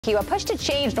A push to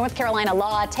change North Carolina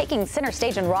law taking center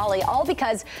stage in Raleigh, all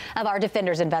because of our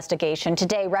defenders investigation.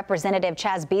 Today, Representative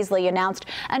Chaz Beasley announced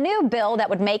a new bill that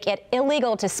would make it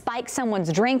illegal to spike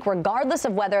someone's drink regardless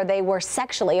of whether they were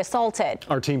sexually assaulted.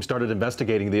 Our team started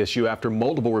investigating the issue after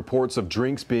multiple reports of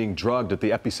drinks being drugged at the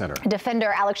Epicenter.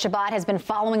 Defender Alex Shabbat has been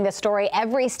following this story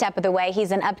every step of the way.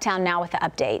 He's in Uptown now with the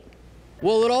update.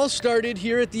 Well, it all started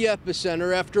here at the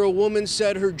Epicenter after a woman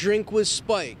said her drink was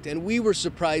spiked, and we were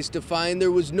surprised to find there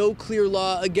was no clear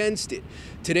law against it.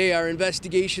 Today, our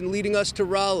investigation leading us to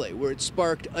Raleigh, where it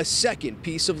sparked a second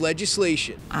piece of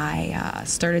legislation. I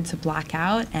started to black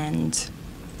out and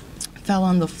fell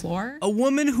on the floor. A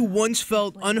woman who once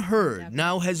felt unheard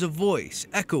now has a voice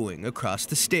echoing across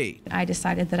the state. I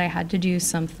decided that I had to do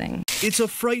something. It's a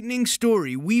frightening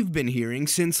story we've been hearing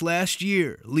since last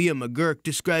year. Leah McGurk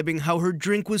describing how her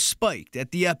drink was spiked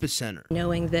at the Epicenter.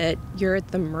 Knowing that you're at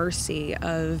the mercy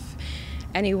of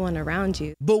anyone around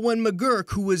you. But when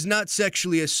McGurk, who was not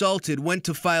sexually assaulted, went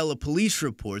to file a police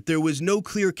report, there was no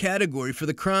clear category for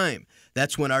the crime.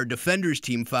 That's when our defenders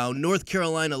team found North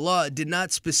Carolina law did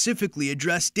not specifically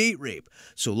address date rape,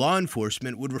 so law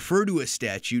enforcement would refer to a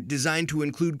statute designed to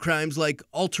include crimes like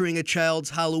altering a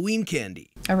child's Halloween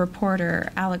candy. A reporter,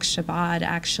 Alex Shabbat,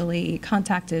 actually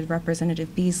contacted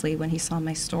Representative Beasley when he saw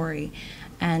my story,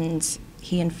 and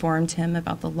he informed him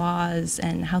about the laws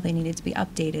and how they needed to be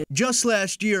updated. Just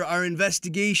last year, our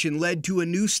investigation led to a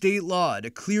new state law to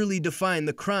clearly define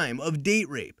the crime of date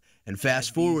rape. And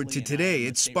fast forward to today,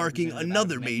 it's sparking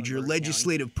another major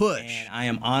legislative push. And I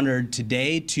am honored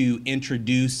today to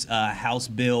introduce House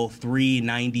Bill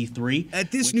 393.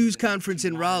 At this news conference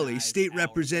in Raleigh, State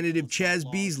Representative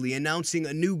Chaz Beasley announcing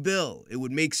a new bill. It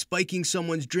would make spiking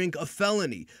someone's drink a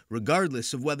felony,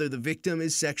 regardless of whether the victim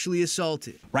is sexually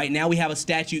assaulted. Right now, we have a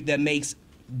statute that makes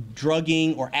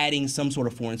drugging or adding some sort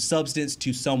of foreign substance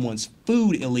to someone's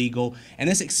food illegal, and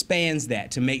this expands that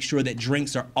to make sure that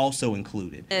drinks are also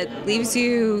included. It leaves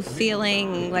you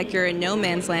feeling like you're in no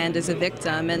man's land as a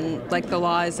victim, and like the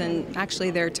law isn't actually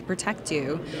there to protect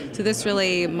you. So this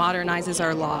really modernizes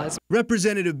our laws.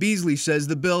 Representative Beasley says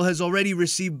the bill has already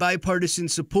received bipartisan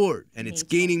support, and it's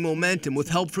gaining momentum with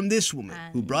help from this woman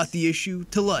who brought the issue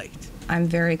to light. I'm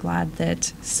very glad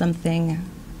that something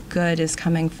good is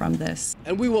coming from this.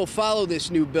 And we will follow this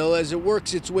new bill as it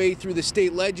works its way through the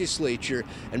state legislature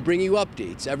and bring you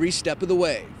updates every step of the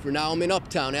way. For now, I'm in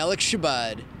Uptown, Alex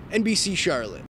Shabbat, NBC Charlotte.